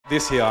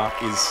This here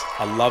is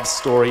a love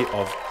story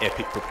of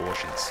epic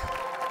proportions.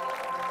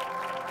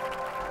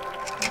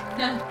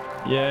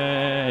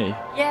 Yay!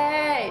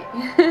 Yay!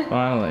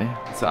 Finally.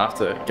 So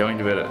after going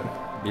to bed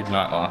at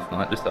midnight last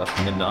night, just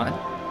after midnight,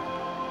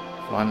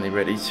 finally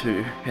ready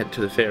to head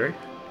to the ferry.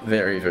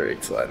 Very, very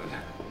excited.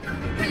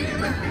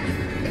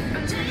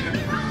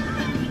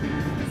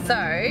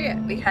 So,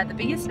 we had the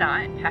biggest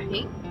night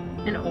packing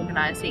and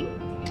organising.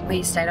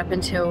 We stayed up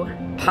until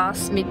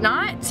past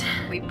midnight.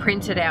 We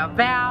printed our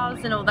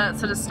vows and all that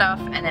sort of stuff,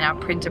 and then our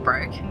printer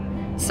broke.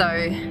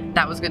 So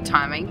that was good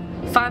timing.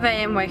 5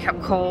 AM wake up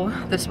call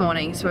this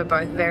morning, so we're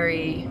both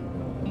very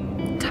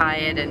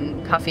tired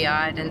and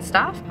puffy-eyed and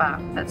stuff, but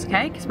that's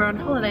okay because we're on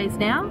holidays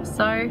now,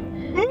 so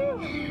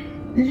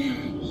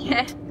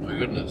yeah. Oh my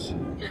goodness.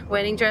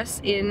 Wedding dress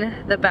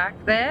in the back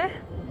there.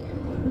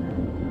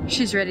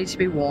 She's ready to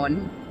be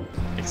worn.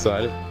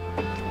 Excited?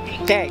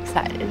 Very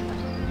excited.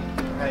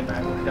 Hey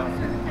mate, what are you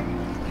doing?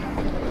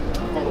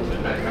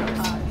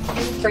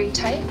 Free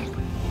take.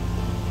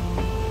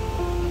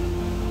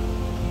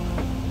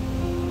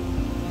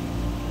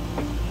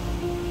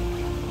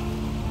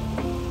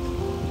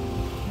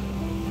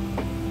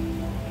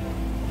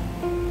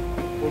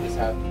 We'll just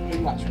have, pretty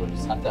much we'll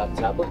just have to have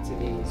tablets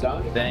in the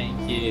zone.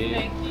 Thank you.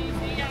 Thank you.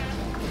 See ya.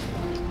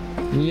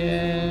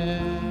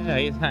 Yeah.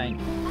 Here's Hank.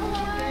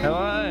 Hello.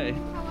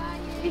 How are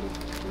you?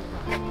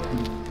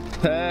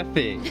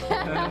 Perfect.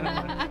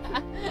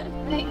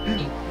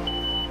 Thank you.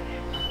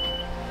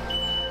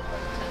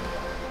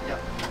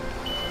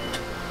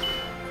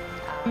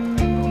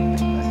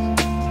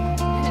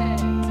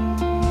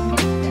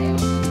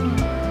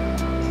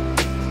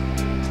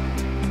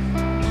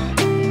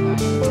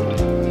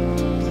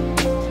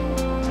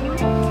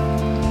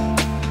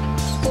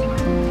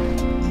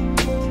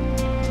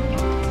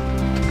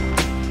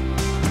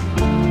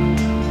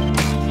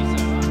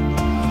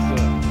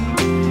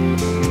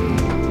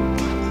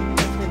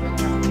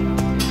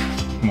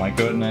 My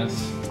goodness.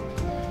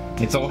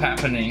 It's all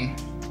happening.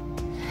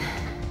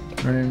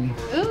 Room.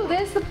 Ooh,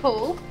 there's the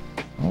pool.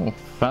 Oh,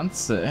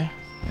 fancy.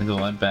 There's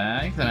all our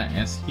bags and our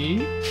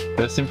esky.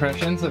 First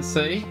impressions, let's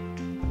see.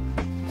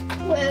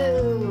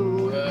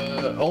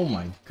 Whoa. Oh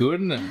my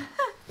goodness.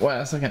 Wow,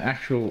 that's like an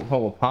actual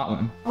whole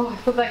apartment. Oh, I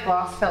thought that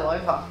glass fell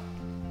over.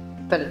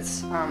 But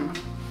it's What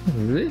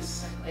is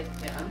this? laid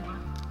down.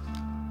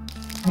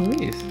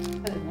 What is this?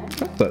 I don't know.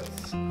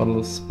 Chocolates. A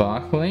little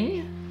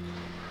sparkling.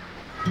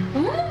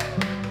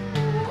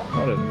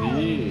 What a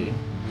view.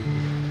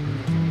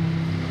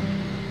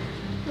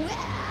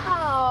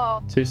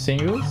 Wow. 2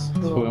 singles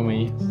for when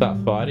we start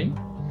fighting.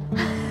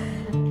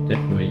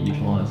 Definitely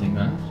utilising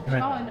that. Oh,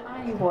 an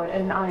iron board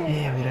and an iron.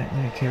 Yeah, we don't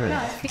care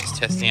about No, Just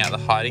testing out the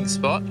hiding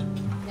spot.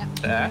 Yep.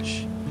 The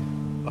ash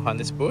behind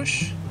this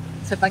bush.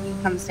 So Buggy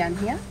comes down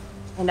here,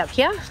 and up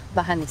here,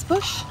 behind this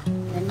bush.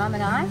 Then Mum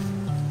and I,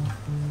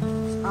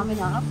 arm in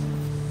arm.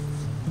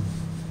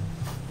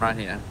 Right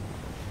here.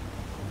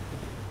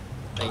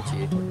 Thank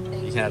you.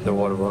 Thank You can have the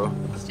water bottle.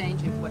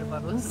 Exchange of water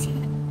bottles.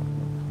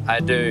 I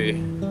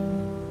do.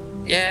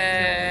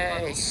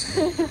 Yay!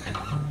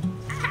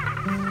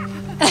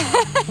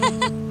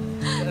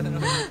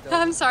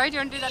 I'm sorry, do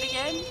you want to do that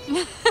again?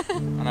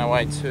 On our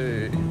way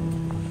to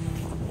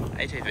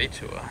ATV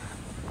tour.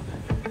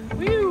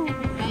 Woo!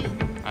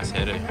 Nice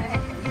hairdo.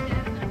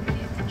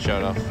 Show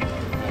it off.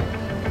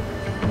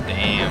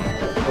 Damn.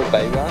 Little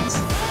baby ones.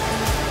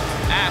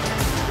 Ah!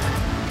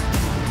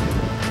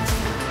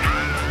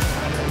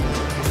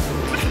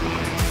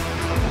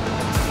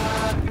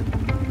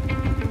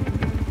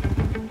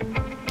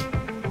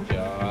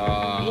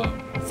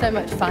 So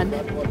much fun.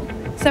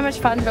 So much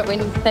fun, but they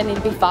need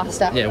to be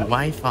faster. Yeah,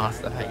 way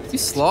faster. Hey, too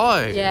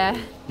slow. Yeah.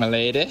 My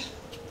lady.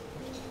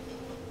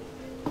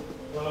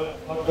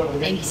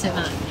 Thank you so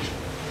much.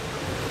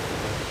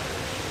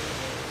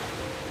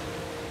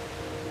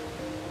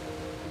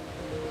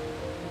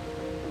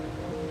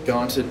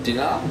 Going to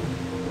dinner.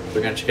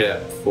 We're going to check it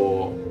out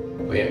before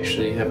we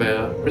actually have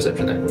our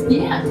reception there.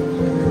 Yeah.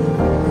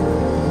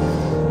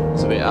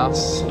 So be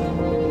us.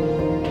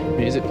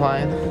 Music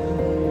playing.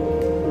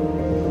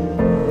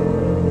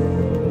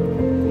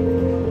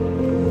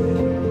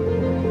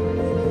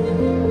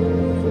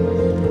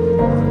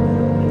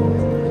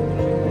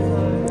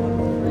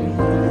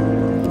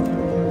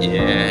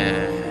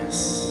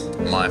 Yes,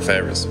 my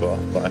favourite spot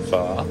by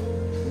far.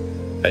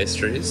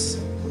 Pastries,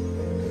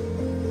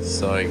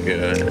 so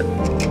good.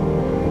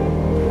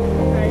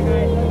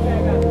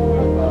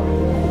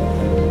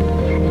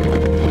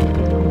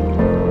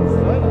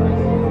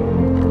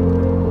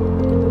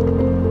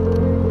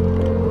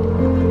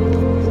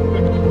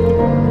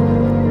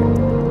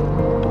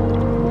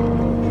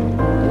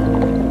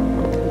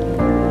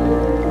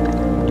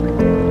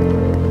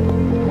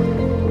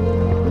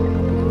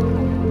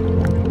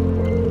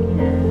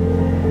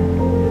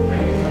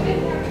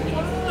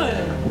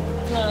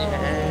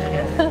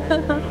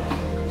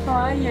 How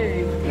are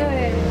you?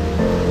 Good.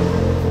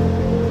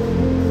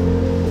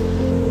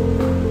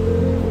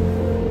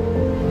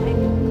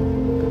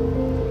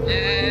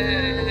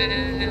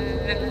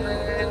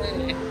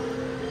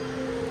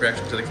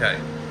 Reactions. to the cake.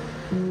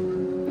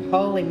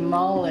 Holy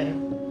moly.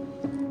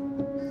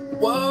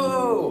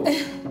 Whoa!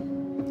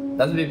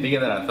 That's a bit bigger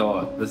than I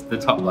thought. This the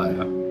top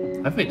layer.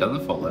 Hopefully it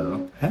doesn't fall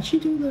over. How'd she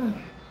do the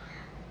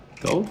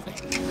gold thing?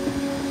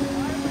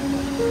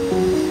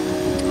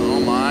 Oh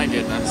my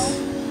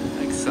goodness.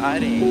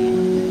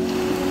 Exciting.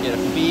 Get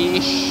a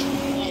fish.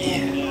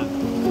 Yeah.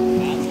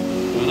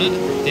 Want it?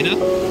 Dinner?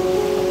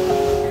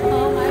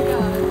 Oh my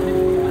god.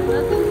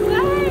 That's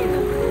insane.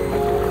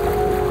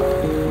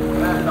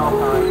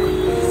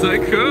 So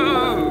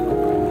cool!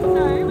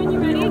 So when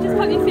you're ready, just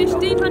put your fish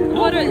deep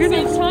underwater at the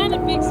same time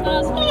and big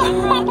smiles for the camera.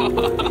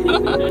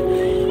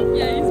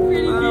 Yeah, he's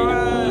pretty cute.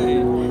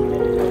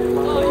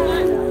 Oh, you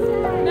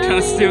might... Trying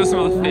to steal some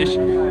of the fish.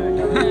 Yeah,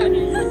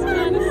 he's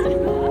trying to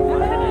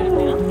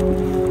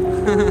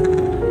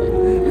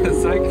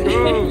That's so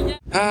cool.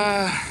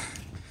 Yeah.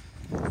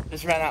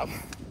 Just ran up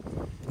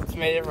to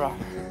meet everyone.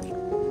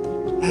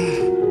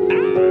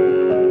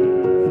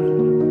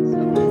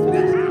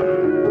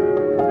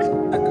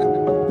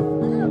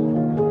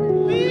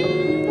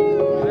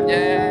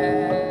 Yeah.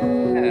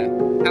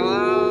 Hello.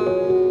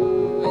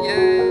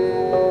 Yeah.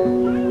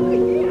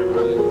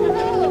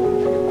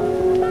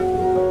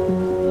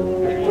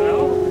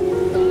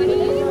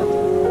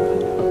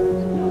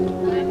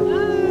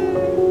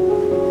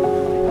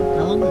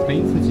 How long has it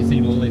been since you've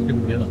seen all these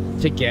people together?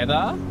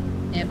 Together?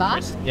 Never.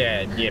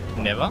 Yeah, yep,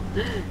 never.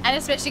 And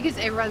especially because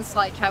everyone's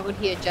like travelled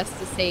here just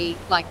to see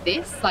like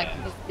this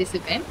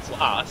event.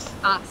 Us.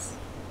 Us.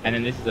 And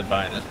then this is a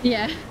bonus.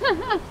 Yeah.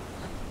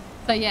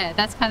 So yeah,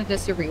 that's kind of the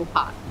surreal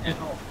part.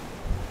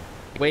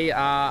 We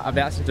are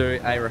about to do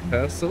a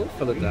rehearsal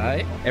for the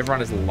day.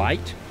 Everyone is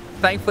late.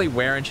 Thankfully,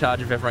 we're in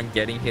charge of everyone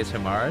getting here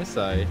tomorrow,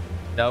 so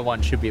no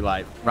one should be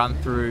late. Run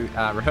through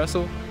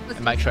rehearsal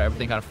and make sure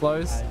everything kind of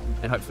flows,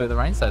 and hopefully the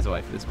rain stays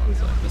away for this one.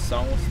 So the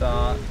song will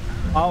start.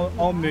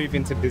 I'll move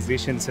into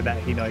position so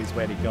that he knows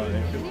where to go.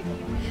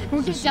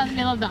 We'll get down the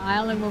middle of the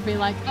aisle and we'll be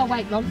like, oh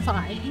wait, wrong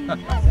side.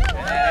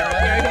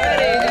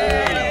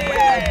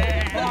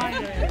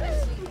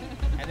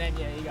 And then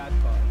yeah, you guys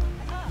follow.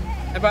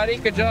 Hey buddy,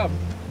 good job.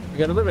 We've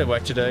got a little bit of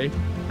work to do.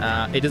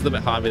 It is a little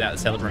bit hard without the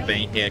celebrant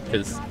being here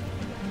because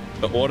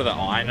the order that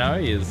I know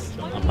is,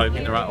 I'm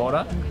hoping, the right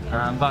order.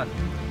 But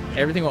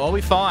everything will all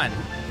be fine.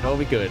 It'll all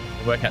be good.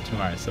 We'll work out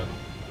tomorrow, so.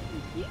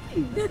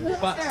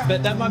 But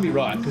that might be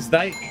right, because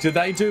they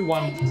do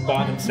one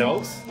by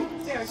themselves?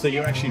 So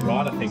you're actually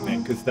right, I think,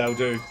 then, because they'll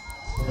do...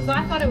 Because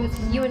I thought it was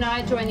you and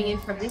I joining in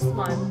from this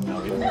one.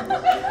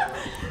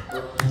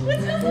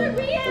 This is so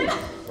weird.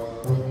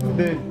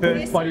 The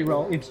first body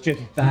roll, it's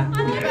just that.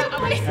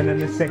 And then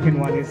the second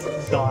one is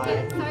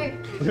side.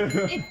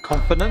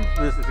 Confident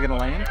this is going to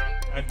land?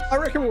 I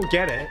reckon we'll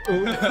get it.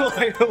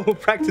 We'll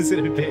practice it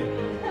a bit.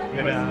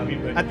 But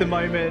at the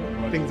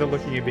moment, things are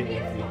looking a bit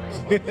easy.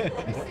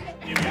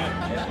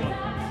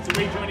 So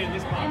we join in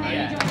this part, right?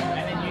 Yeah.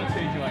 And then you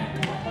two join.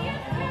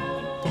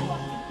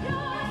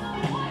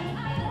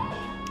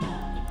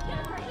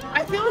 I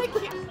feel like,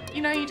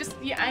 you know, you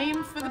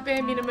aim for the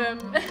bare minimum,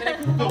 and then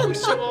if you fall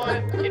short,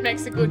 it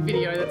makes a good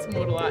video that's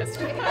immortalised.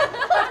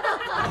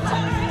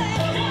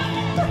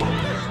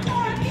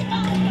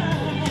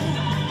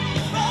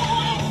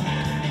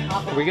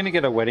 Are we going to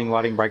get a wedding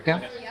lighting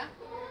breakdown?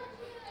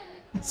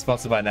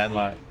 Sponsored by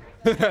Nanlight.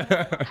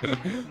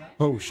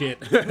 Oh shit.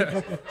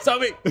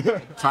 Sorry.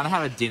 Trying to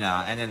have a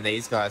dinner and then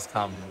these guys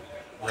come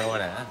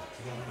ruin it.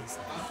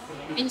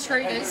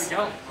 Intruders.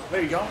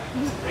 There you go.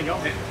 There you go.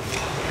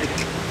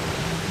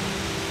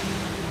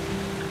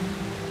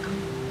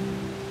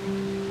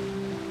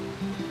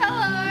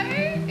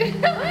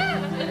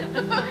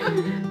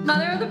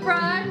 Mother of the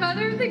bride,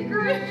 mother of the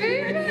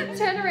groom.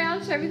 Turn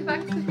around, show me the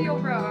backs of your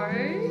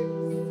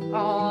robes.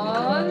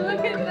 Oh,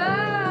 look at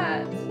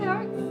that.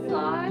 How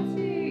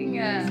exciting.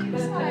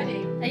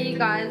 Are you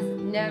guys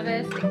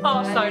nervous? Excited?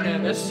 Oh, so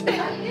nervous.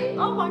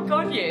 Oh my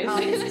god, yes.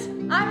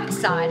 I'm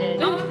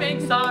excited. I'm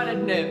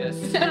excited,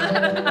 nervous.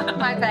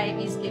 My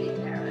baby's getting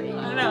married.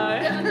 I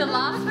know. The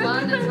last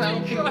one as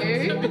well for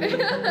you.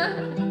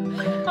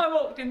 I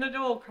walked in the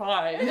door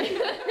crying.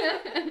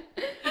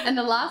 And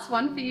the last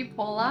one for you,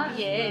 Paula.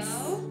 Yes.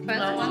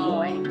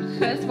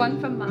 First one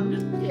for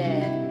Mum.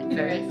 Yeah,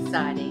 very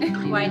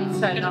exciting. Waited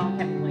so long,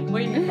 haven't we?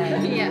 We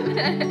Yeah.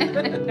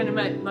 going to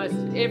make the most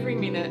of every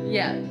minute.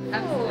 Yeah,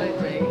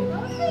 absolutely.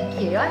 Thank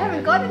you. I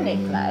haven't got a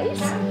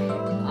necklace.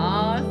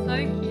 Oh, so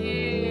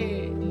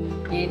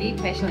cute. Andy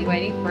patiently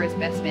waiting for his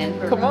best man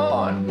for Come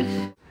on.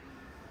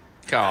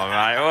 Come on,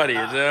 mate. What are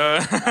you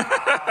doing?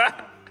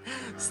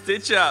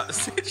 Stitch up,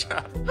 stitch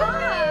up.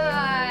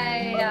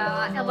 Hi,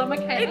 Ella,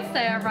 Michaela,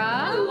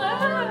 Sarah.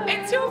 Hello.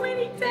 It's your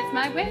wedding day. It's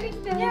my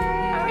wedding day.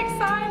 How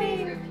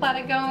exciting.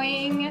 Platter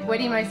going. What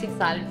are you most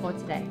excited for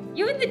today?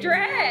 You in the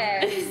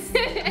dress.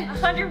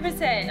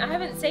 100%. I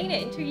haven't seen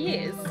it in 2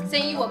 years.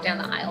 Seeing you walk down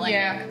the aisle.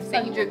 Yeah,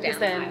 Seeing you walk down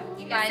the 100%. aisle.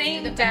 You guys do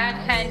Seeing the Dad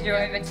vows. hand you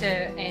over to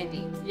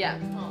Andy. Yeah.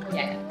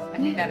 Yeah. I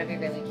think that'd be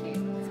really cute.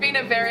 It's been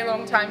a very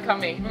long time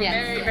coming. Yes.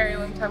 Very, very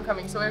long time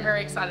coming. So we're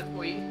very excited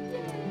for you.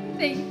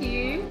 Thank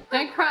you.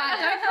 Don't cry.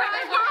 Don't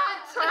cry.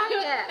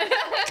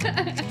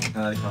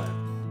 No, they can't.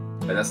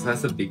 But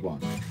that's the big one.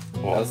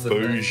 Oh, That was the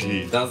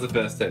bougie. That was the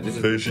first step. This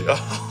is Bougie.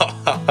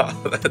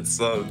 Oh, that's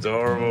so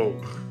adorable.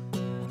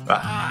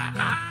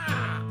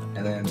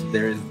 and then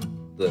there is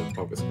the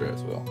proper square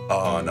as well.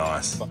 Oh,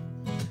 nice.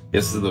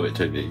 This is a little bit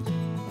too big.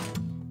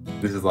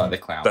 This is like the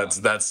clown.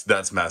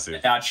 That's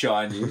massive.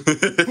 Outshine you.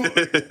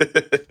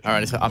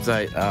 Alright, so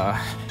update.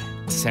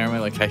 Ceremony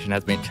location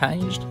has been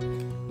changed.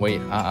 We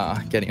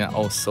are getting that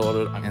all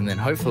sorted, and then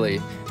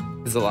hopefully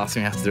this is the last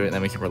thing we have to do, and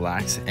then we can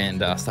relax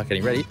and start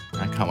getting ready.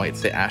 I can't wait to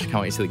see Ash.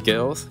 Can't wait to see the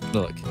girls.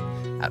 Look,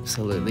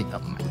 absolutely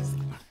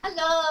amazing.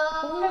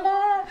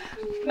 Hello.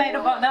 Maid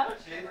of honor.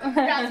 Dang,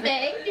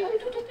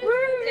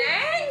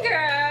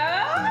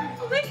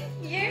 girl. Look at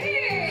you.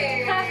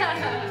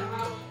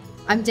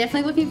 I'm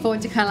definitely looking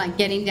forward to kind of like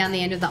getting down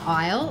the end of the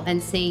aisle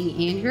and seeing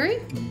Andrew.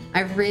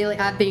 I've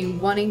been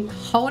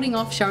holding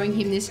off showing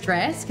him this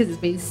dress because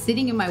it's been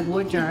sitting in my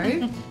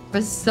wardrobe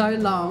for so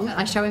long.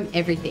 I show him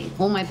everything,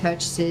 all my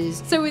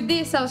purchases. So with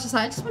this, I was just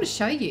like, I just want to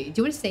show you. Do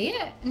you want to see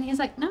it? And he's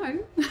like, no.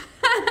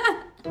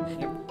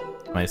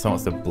 Mate, someone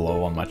wants to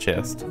blow on my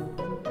chest.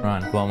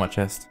 Ryan, blow on my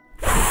chest.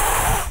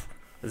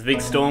 There's a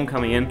big storm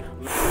coming in.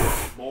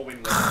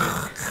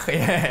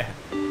 Yeah.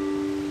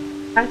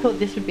 I thought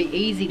this would be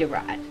easy to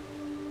write.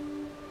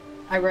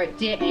 I wrote,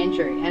 Dear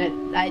Andrew,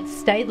 and it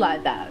stayed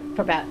like that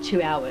for about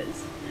 2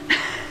 hours.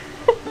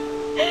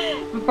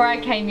 Before I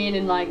came in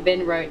and like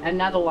then wrote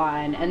another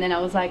line, and then I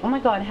was like, oh my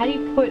God, how do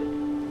you put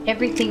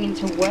everything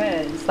into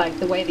words? Like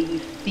the way that you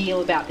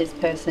feel about this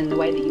person, the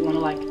way that you want to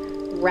like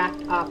wrap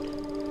up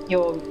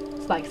your,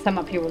 like sum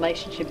up your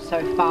relationship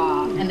so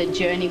far and the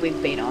journey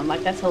we've been on.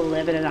 Like that's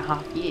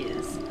 11.5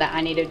 years that I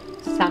need to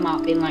sum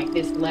up in like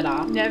this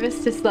letter.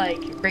 Nervous to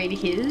like read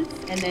his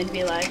and then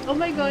be like, oh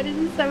my God, this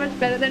is so much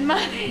better than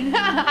mine.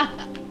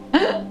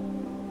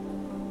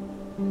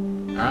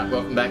 Alright,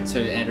 welcome back to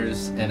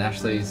Andrew's and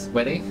Ashley's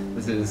wedding.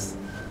 This is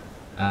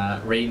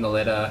reading the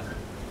letter,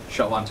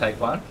 shot one, take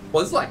one.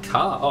 Well, this is like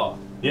car. Oh.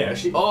 Yeah,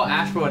 Ash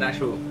brought an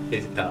actual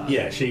piece of car.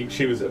 Yeah,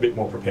 she was a bit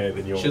more prepared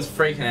than yours. She was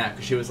freaking out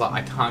because she was like,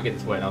 I can't get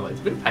this wet. I was like,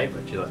 it's a bit of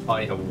paper. She's like, I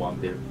only have one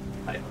bit of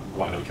paper.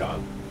 One of a card.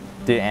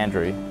 Dear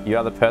Andrew, you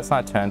are the person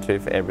I turn to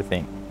for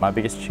everything, my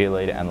biggest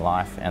cheerleader in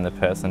life and the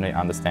person who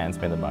understands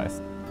me the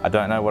most. I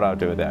don't know what I'll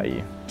do without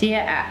you.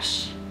 Dear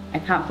Ash, I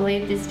can't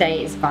believe this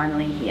day is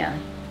finally here.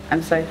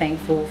 I'm so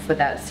thankful for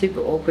that super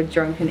awkward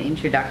drunken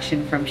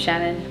introduction from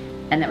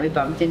Shannon and that we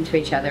bumped into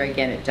each other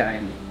again at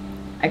Dome.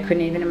 I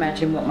couldn't even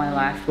imagine what my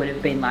life would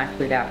have been like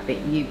without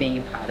you being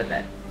a part of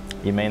it.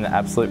 You mean the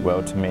absolute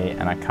world to me,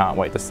 and I can't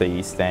wait to see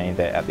you standing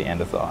there at the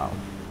end of the aisle.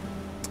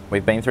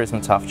 We've been through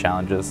some tough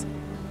challenges,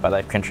 but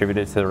they've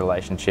contributed to the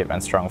relationship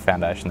and strong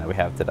foundation that we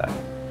have today.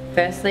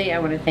 Firstly, I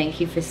want to thank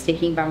you for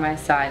sticking by my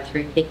side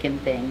through thick and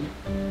thin.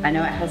 I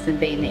know it hasn't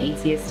been the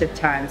easiest of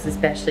times,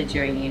 especially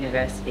during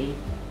university,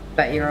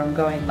 but your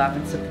ongoing love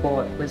and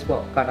support was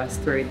what got us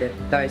through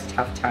those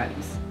tough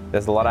times.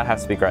 There's a lot I have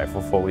to be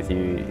grateful for with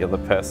you. You're the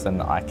person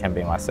I can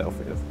be myself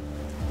with.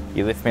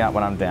 You lift me up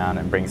when I'm down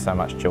and bring so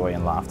much joy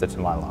and laughter to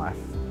my life.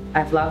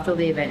 I've loved all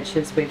the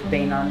adventures we've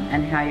been on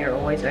and how you're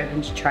always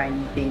open to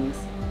trying new things.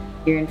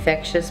 Your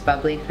infectious,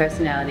 bubbly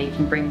personality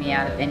can bring me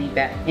out of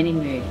any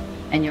mood,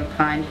 and your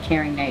kind,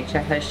 caring nature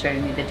has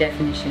shown me the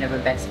definition of a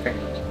best friend.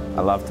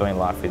 I love doing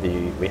life with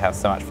you. We have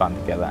so much fun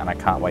together, and I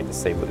can't wait to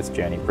see what this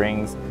journey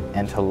brings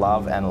and to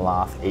love and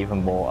laugh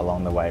even more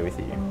along the way with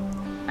you.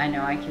 I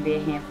know I can be a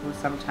handful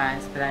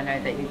sometimes, but I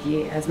know that with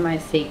you as my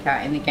seeker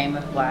in the game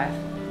of life,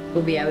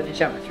 we'll be able to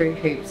jump through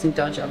hoops and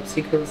dodge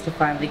obstacles to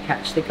finally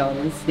catch the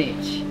golden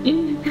snitch.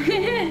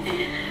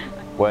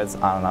 Words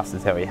aren't enough to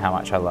tell you how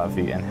much I love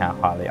you and how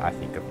highly I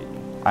think of you.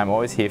 I'm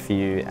always here for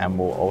you and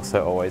will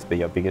also always be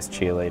your biggest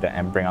cheerleader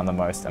and bring on the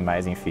most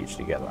amazing future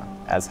together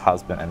as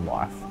husband and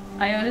wife.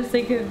 I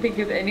honestly couldn't think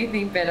of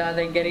anything better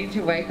than getting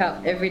to wake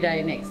up every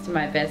day next to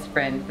my best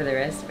friend for the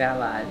rest of our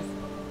lives.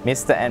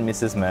 Mr. and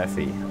Mrs.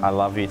 Murphy, I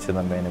love you to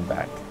the moon and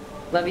back.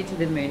 Love you to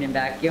the moon and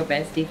back. Your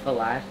bestie for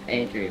life,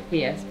 Andrew.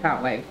 P.S.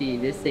 Can't wait for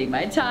you to see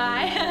my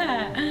tie.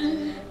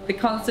 The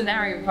constant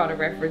Harry Potter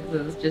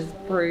references just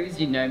proves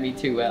you know me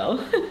too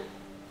well.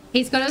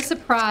 He's got a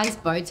surprise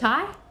bow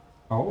tie.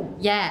 Oh.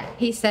 Yeah,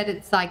 he said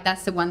it's like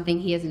that's the one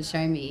thing he hasn't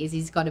shown me is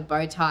he's got a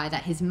bow tie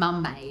that his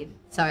mum made.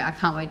 So I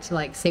can't wait to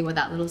like see what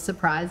that little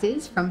surprise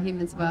is from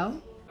him as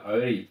well.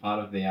 Already part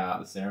of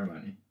the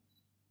ceremony.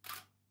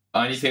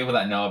 Only people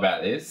that know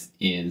about this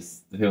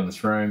is the people in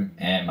this room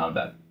and mum and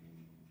dad.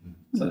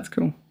 So that's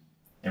cool.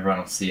 Everyone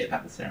will see it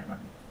at the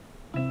ceremony.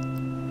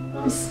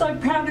 I'm so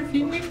proud of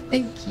you.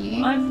 Thank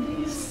you.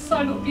 You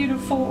so look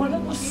beautiful and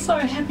I'm so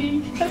happy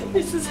that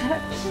this is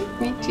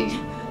happening. Me too.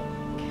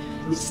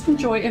 Just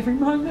enjoy every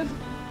moment.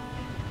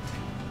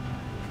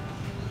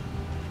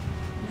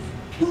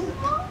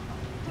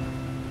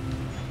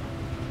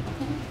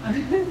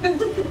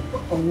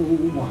 Oh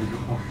my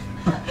God.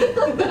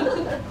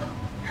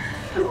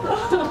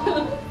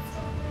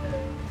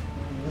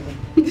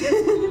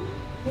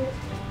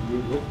 You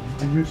look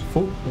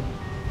beautiful.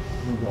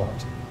 Oh my God.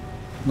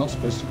 Not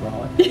supposed to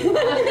cry.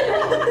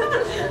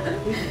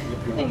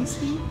 Thanks,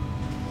 Steve.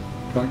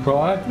 Don't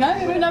cry. No,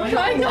 I'm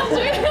trying not to.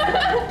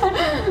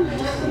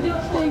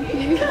 Thank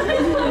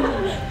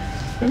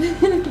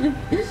you.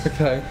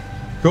 Okay.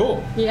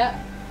 Cool.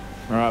 Yeah.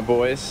 All right,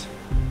 boys.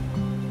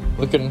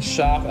 Looking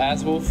sharp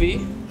as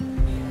Wolfie.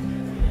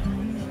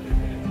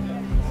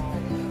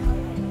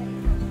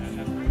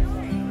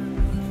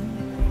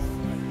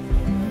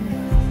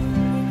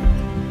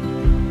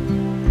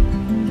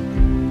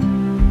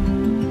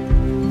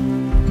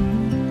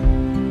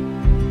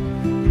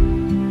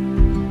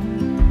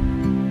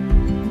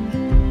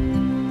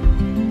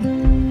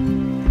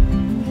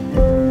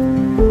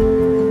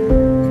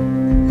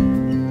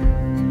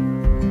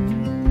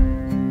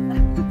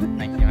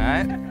 Thank you,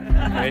 mate.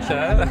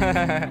 Appreciate it.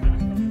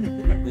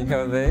 You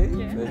know me?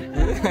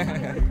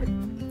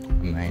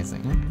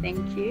 Amazing.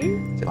 Thank you. Do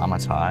you like my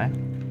tie?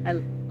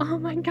 Oh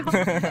my god.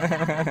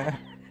 Are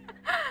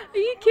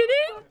you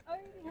kidding?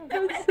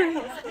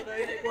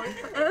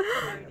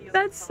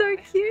 That's so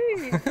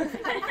cute.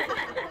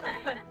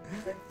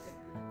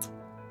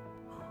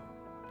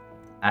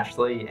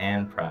 Ashley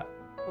Ann Pratt.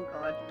 Oh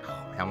god.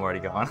 I'm already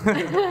gone.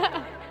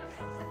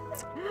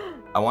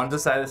 I wanted to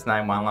say this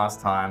name one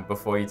last time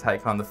before you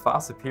take on the far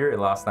superior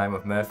last name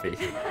of Murphy.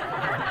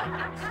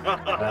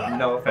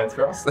 No offense,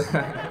 Ross.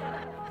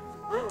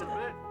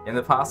 In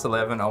the past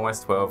 11,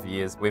 almost 12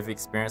 years, we've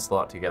experienced a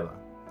lot together.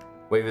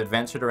 We've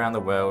adventured around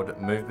the world,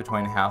 moved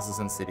between houses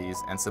and cities,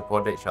 and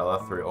supported each other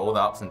through all the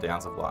ups and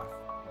downs of life.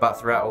 But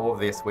throughout all of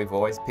this, we've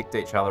always picked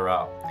each other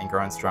up and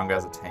grown stronger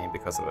as a team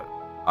because of it.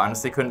 I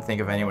honestly couldn't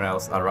think of anyone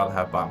else I'd rather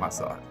have by my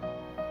side.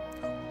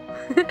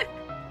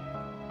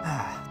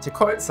 To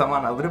quote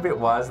someone a little bit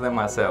wiser than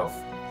myself,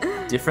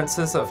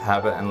 differences of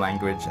habit and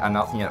language are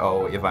nothing at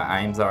all if our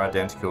aims are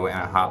identical and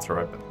our hearts are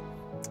open.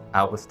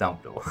 Albus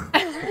Dumbledore.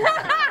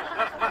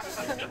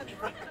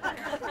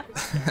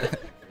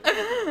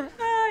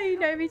 Oh, you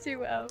know me too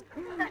well.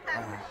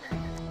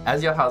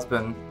 As your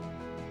husband,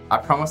 I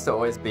promise to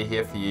always be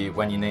here for you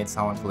when you need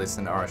someone to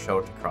listen or a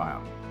shoulder to cry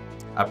on.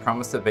 I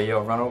promise to be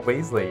your Ronald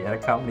Weasley and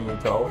accompany you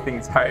to all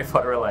things Harry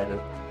Potter related.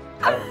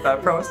 I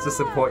promise to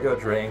support your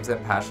dreams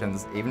and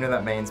passions, even if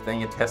that means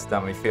being a test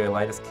dummy for your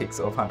latest kicks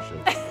or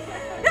punches.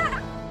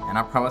 And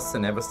I promise to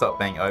never stop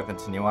being open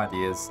to new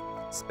ideas,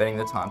 spending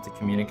the time to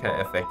communicate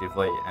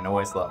effectively, and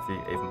always love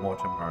you even more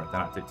tomorrow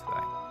than I do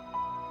today.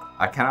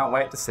 I cannot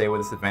wait to see where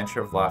this adventure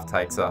of life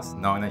takes us,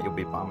 knowing that you'll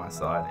be by my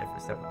side every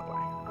step of the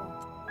way.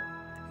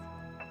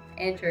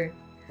 Andrew,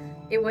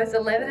 it was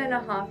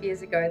 11.5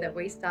 years ago that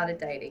we started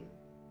dating.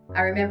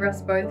 I remember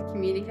us both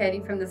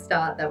communicating from the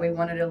start that we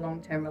wanted a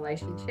long-term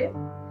relationship.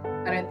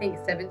 I don't think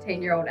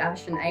 17-year-old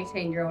Ash and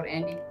 18-year-old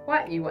Andy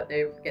quite knew what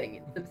they were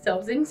getting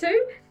themselves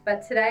into,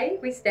 but today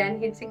we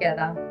stand here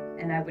together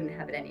and I wouldn't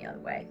have it any other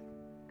way.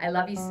 I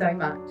love you so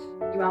much.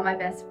 You are my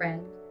best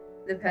friend,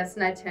 the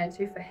person I turn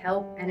to for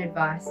help and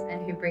advice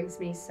and who brings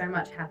me so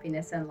much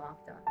happiness and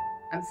laughter.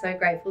 I'm so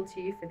grateful to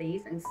you for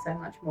these and so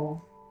much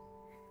more.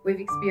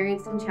 We've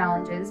experienced some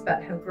challenges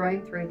but have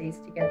grown through these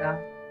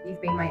together. You've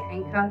been my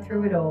anchor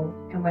through it all,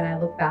 and when I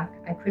look back,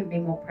 I couldn't be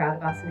more proud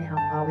of us and how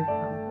far we've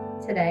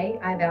come. Today,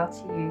 I vow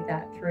to you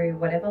that through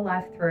whatever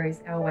life throws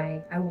our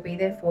way, I will be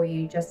there for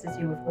you just as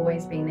you have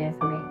always been there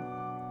for me.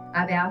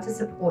 I vow to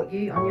support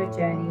you on your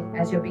journey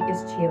as your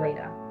biggest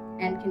cheerleader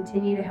and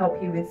continue to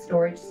help you with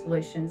storage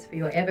solutions for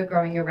your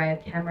ever-growing array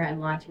of camera and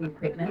lighting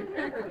equipment,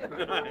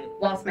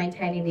 whilst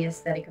maintaining the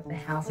aesthetic of the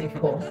house, of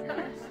course.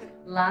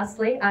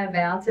 Lastly, I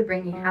vow to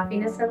bring you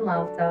happiness and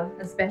laughter,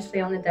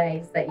 especially on the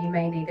days that you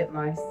may need it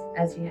most,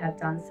 as you have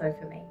done so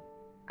for me.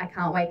 I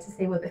can't wait to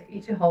see what the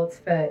future holds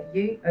for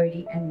you,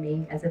 Odie, and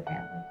me as a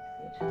family.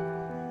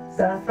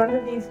 So in front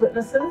of these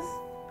witnesses,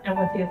 and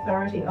with the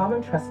authority I'm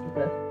entrusted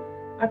with,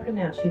 I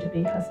pronounce you to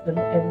be husband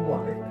and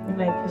wife. You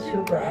may kiss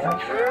your bride.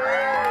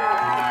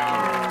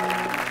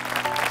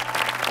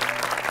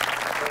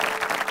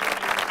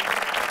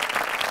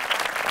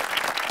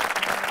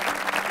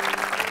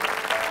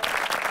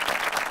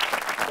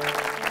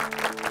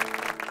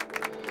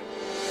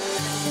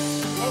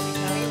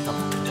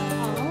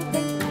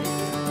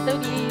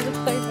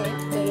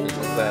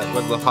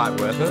 Was the hype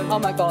worth it? Oh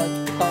my god,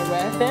 so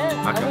worth it.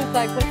 I was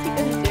like, what's he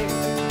gonna do?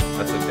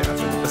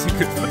 That's a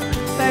good one.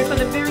 So for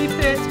the very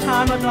first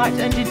time, I'd like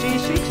to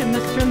introduce you to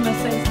Mr. and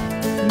Mrs.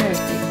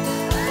 Murphy.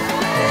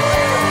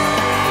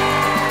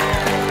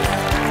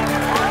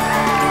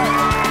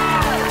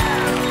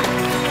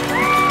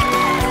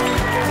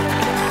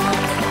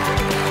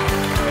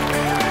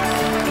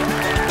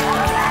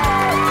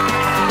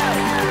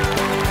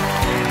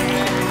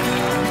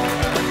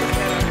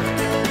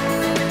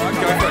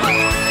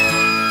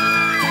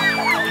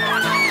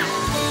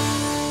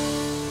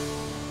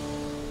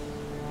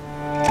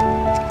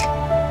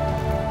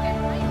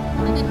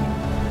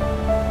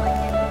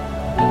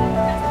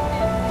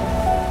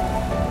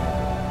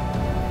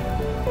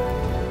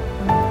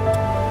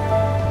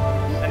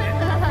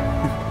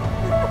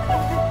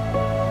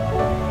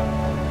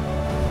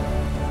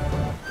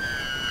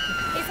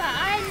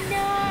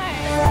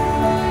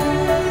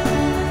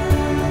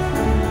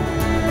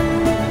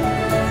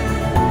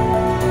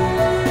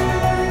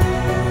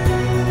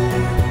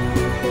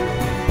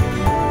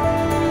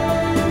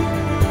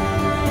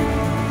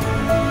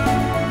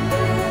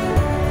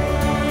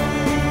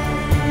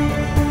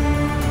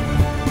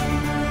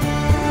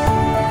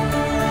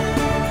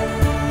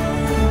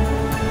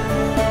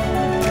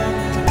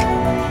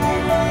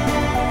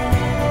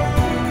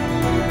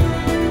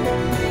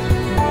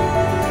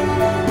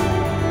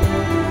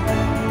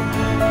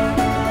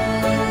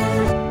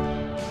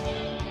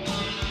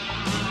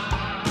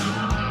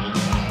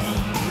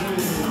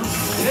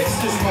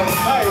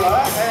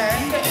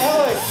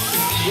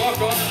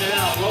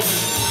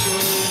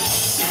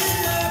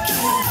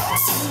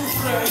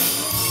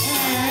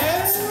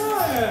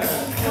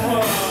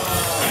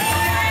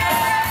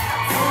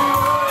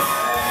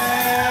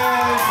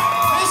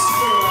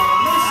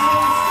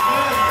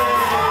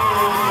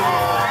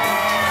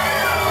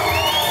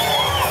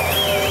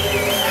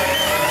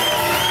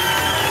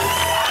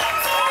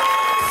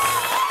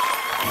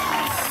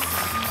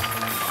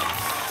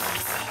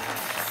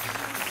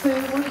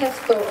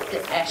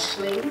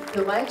 Ashley,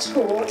 who I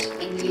taught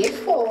in Year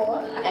 4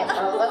 at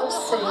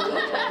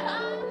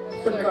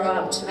OLC, would grow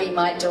up to be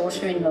my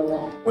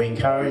daughter-in-law. We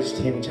encouraged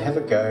him to have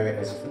a go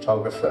as a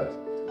photographer.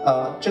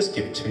 Just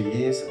give it 2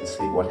 years and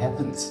see what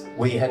happens.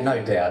 We had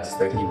no doubts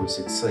that he would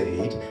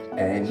succeed,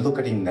 and look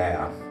at him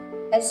now.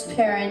 As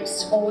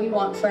parents, all we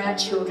want for our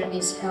children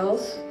is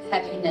health,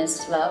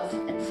 happiness, love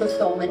and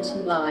fulfilment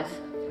in life.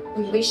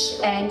 We wish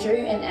Andrew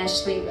and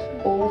Ashley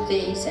all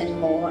these and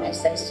more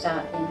as they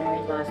start their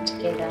married life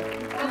together.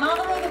 The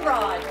mother of the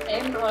bride,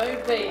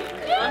 M.O.B.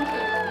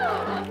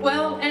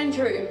 Well,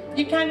 Andrew,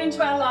 you came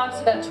into our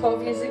lives about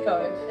 12 years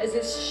ago as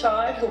this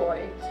shy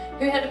boy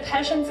who had a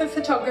passion for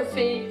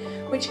photography,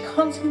 which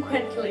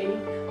consequently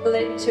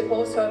led to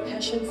also a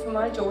passion for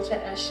my daughter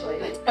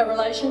Ashley. Our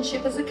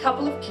relationship as a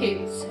couple of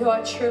kids who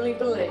I truly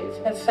believe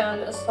have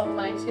found a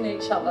soulmate in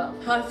each other.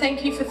 I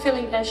thank you for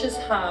filling Ash's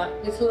heart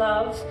with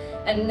love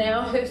and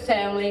now her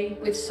family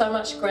with so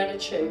much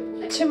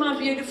gratitude. To my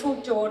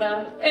beautiful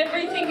daughter,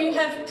 everything you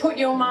have put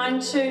your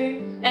mind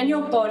to and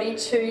your body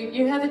to,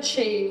 you have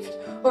achieved,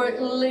 or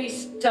at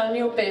least done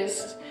your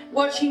best.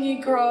 Watching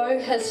you grow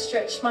has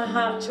stretched my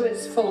heart to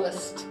its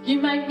fullest.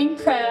 You make me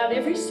proud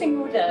every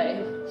single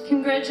day.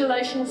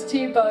 Congratulations to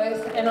you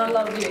both, and I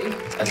love you.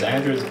 As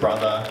Andrew's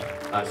brother,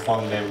 I have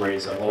fond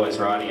memories of always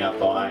riding our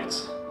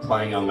bikes,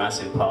 playing on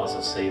massive piles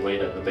of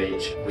seaweed at the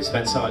beach. We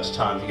spent so much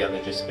time together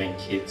just being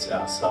kids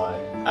outside.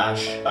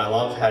 Ash, I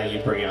love how you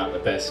bring out the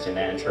best in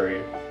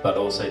Andrew, but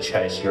also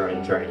chase your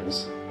own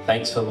dreams.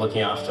 Thanks for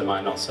looking after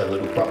my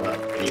not-so-little brother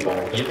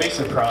anymore. You'd be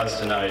surprised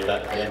to know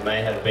that there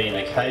may have been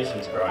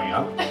occasions growing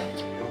up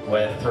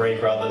where 3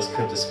 brothers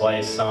could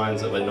display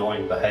signs of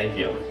annoying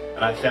behaviour.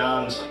 And I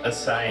found a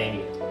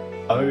saying,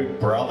 "Oh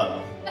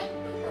brother,"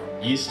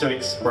 used to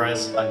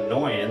express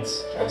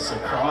annoyance or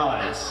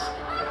surprise.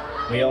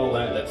 We all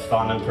learnt that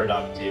fun and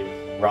productive,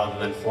 rather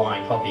than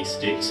flying hockey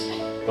sticks,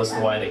 was the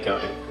way to go.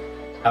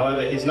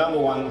 However, his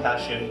 #1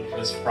 passion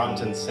was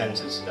front and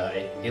centre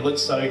today. He looked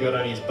so good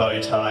on his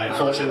bow tie.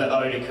 Unfortunately, that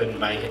Odie couldn't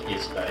make it here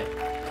today.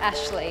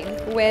 Ashley,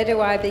 where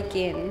do I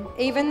begin?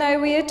 Even though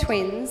we are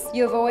twins,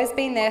 you've always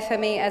been there for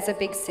me as a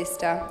big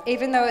sister,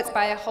 even though it's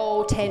by a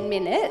whole 10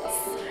 minutes.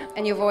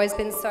 And you've always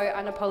been so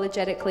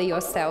unapologetically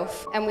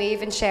yourself. And we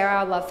even share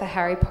our love for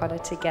Harry Potter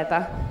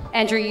together.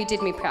 Andrew, you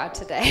did me proud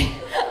today.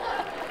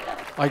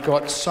 I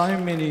got so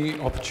many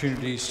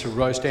opportunities to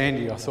roast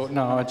Andy, I thought,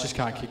 no, I just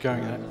can't keep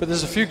going that. But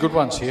there's a few good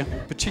ones here,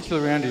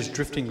 particularly around his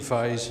drifting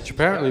phase, which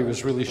apparently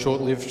was really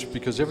short-lived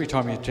because every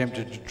time he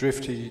attempted to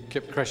drift, he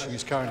kept crashing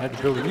his car and had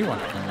to build a new one.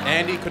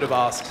 Andy could have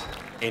asked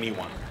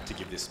anyone to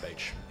give this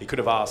speech. He could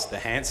have asked the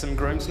handsome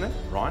groomsman,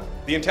 Ryan,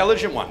 the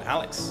intelligent one,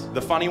 Alex,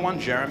 the funny one,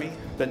 Jeremy,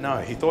 but no,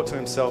 he thought to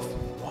himself,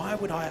 why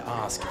would I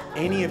ask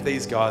any of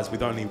these guys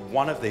with only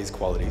one of these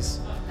qualities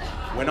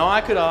when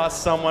I could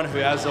ask someone who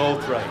has all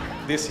 3?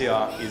 This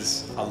here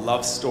is a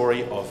love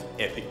story of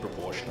epic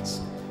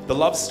proportions. The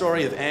love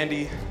story of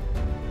Andy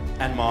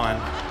and mine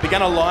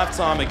began a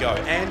lifetime ago.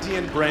 Andy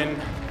and Bren,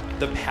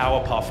 the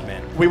Powerpuff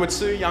Men. We were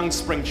 2 young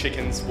spring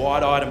chickens,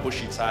 wide-eyed and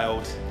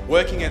bushy-tailed,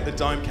 working at the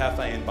Dome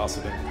Cafe in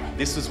Busselton.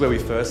 This was where we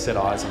first set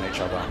eyes on each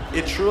other.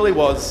 It truly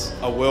was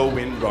a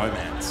whirlwind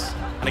romance,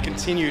 and it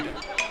continued.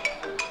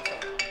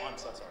 I'm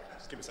so sorry.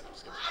 Just give me a second.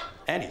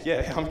 Andy,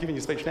 yeah, I'm giving you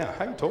a speech now.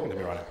 How are you talking to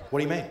me right now? What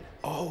do you mean?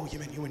 Oh, you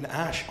mean you and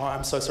Ash? Oh,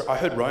 I'm so sorry. I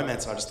heard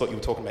romance. I just thought you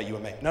were talking about you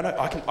and me. No,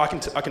 I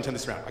can turn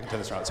this around. I can turn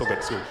this around. It's all good.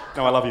 It's good.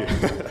 No, I love you.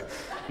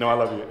 No, I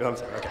love you. I'm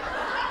sorry. Okay.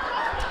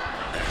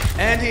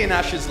 Andy and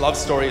Ash's love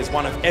story is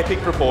one of epic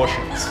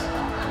proportions.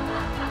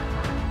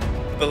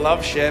 The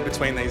love shared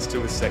between these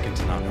two is second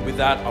to none. And with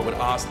that, I would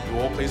ask that you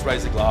all please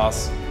raise a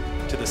glass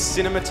to the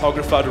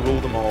cinematographer to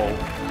rule them all,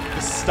 the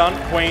stunt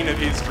queen of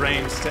his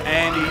dreams, to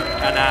Andy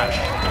and Ash.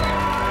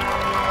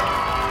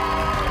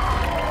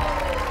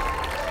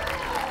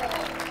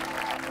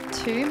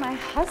 To my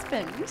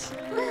husband.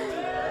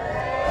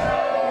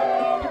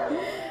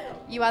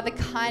 You are the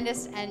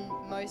kindest and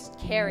most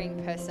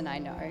caring person I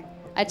know.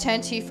 I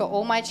turn to you for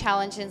all my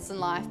challenges in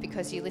life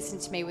because you listen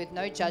to me with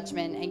no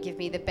judgment and give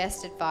me the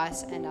best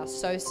advice and are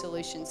so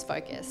solutions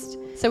focused.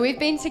 So we've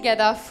been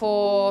together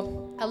for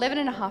 11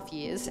 and a half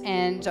years,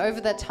 and over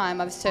that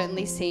time I've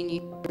certainly seen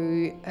you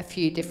through a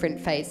few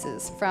different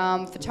phases,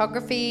 from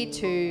photography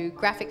to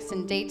graphics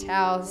and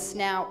details,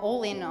 now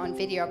all in on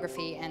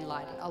videography and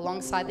lighting.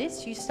 Alongside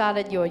this, you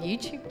started your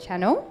YouTube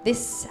channel.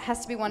 This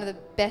has to be one of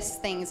the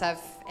best things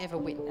I've ever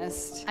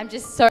witnessed. I'm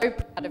just so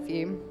proud of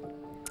you.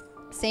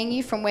 Seeing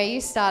you from where you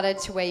started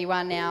to where you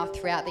are now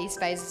throughout these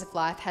phases of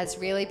life has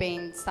really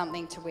been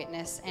something to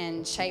witness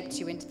and shaped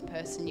you into the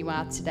person you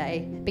are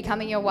today.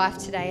 Becoming your wife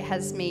today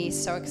has me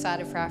so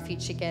excited for our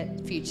future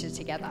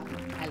together.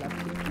 I love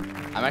you.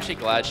 I'm actually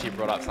glad she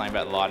brought up something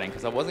about lighting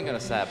because I wasn't going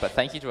to say it, but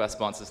thank you to our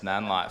sponsors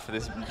Nanlite for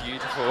this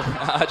beautiful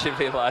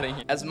RGB lighting.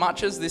 As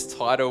much as this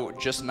title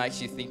just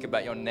makes you think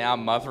about your now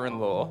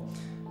mother-in-law,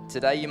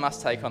 today you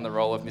must take on the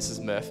role of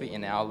Mrs. Murphy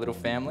in our little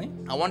family.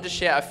 I wanted to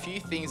share a few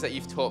things that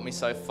you've taught me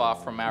so far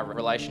from our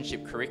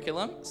relationship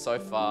curriculum. So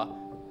far,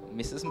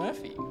 Mrs.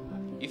 Murphy.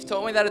 You've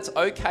taught me that it's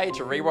okay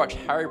to rewatch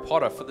Harry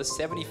Potter for the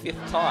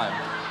 75th time,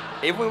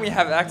 even when we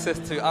have access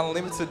to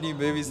unlimited new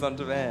movies on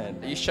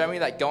demand. You show me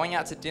that going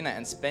out to dinner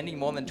and spending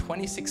more than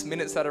 26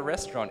 minutes at a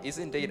restaurant is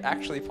indeed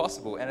actually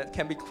possible, and it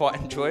can be quite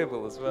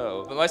enjoyable as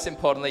well. But most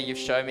importantly, you've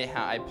shown me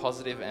how a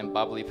positive and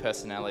bubbly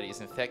personality is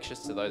infectious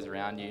to those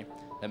around you,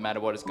 no matter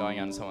what is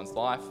going on in someone's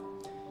life.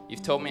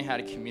 You've taught me how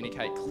to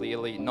communicate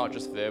clearly, not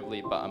just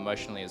verbally, but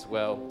emotionally as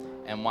well.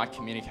 And why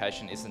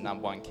communication is the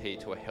 #1 key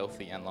to a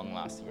healthy and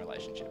long-lasting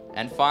relationship.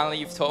 And finally,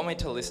 you've taught me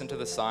to listen to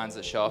the signs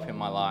that show up in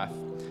my life,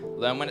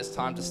 learn when it's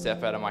time to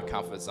step out of my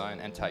comfort zone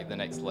and take the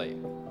next leap,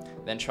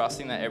 then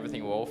trusting that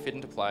everything will all fit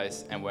into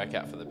place and work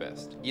out for the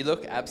best. You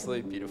look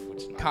absolutely beautiful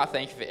tonight. Can't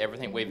thank you for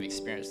everything we've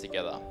experienced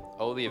together,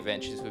 all the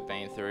adventures we've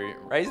been through,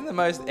 raising the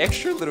most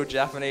extra little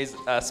Japanese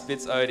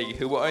Spitz Odie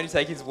who will only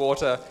take his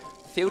water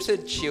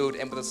filtered, chilled,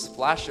 and with a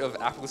splash of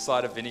apple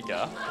cider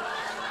vinegar.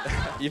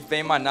 You've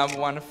been my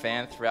 #1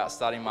 fan throughout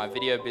starting my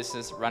video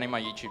business, running my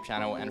YouTube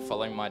channel, and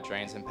following my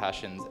dreams and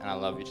passions, and I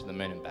love you to the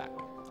moon and back.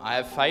 I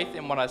have faith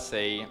in what I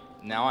see.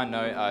 Now I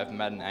know I've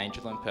met an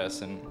angel in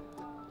person.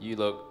 You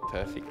look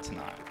perfect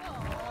tonight.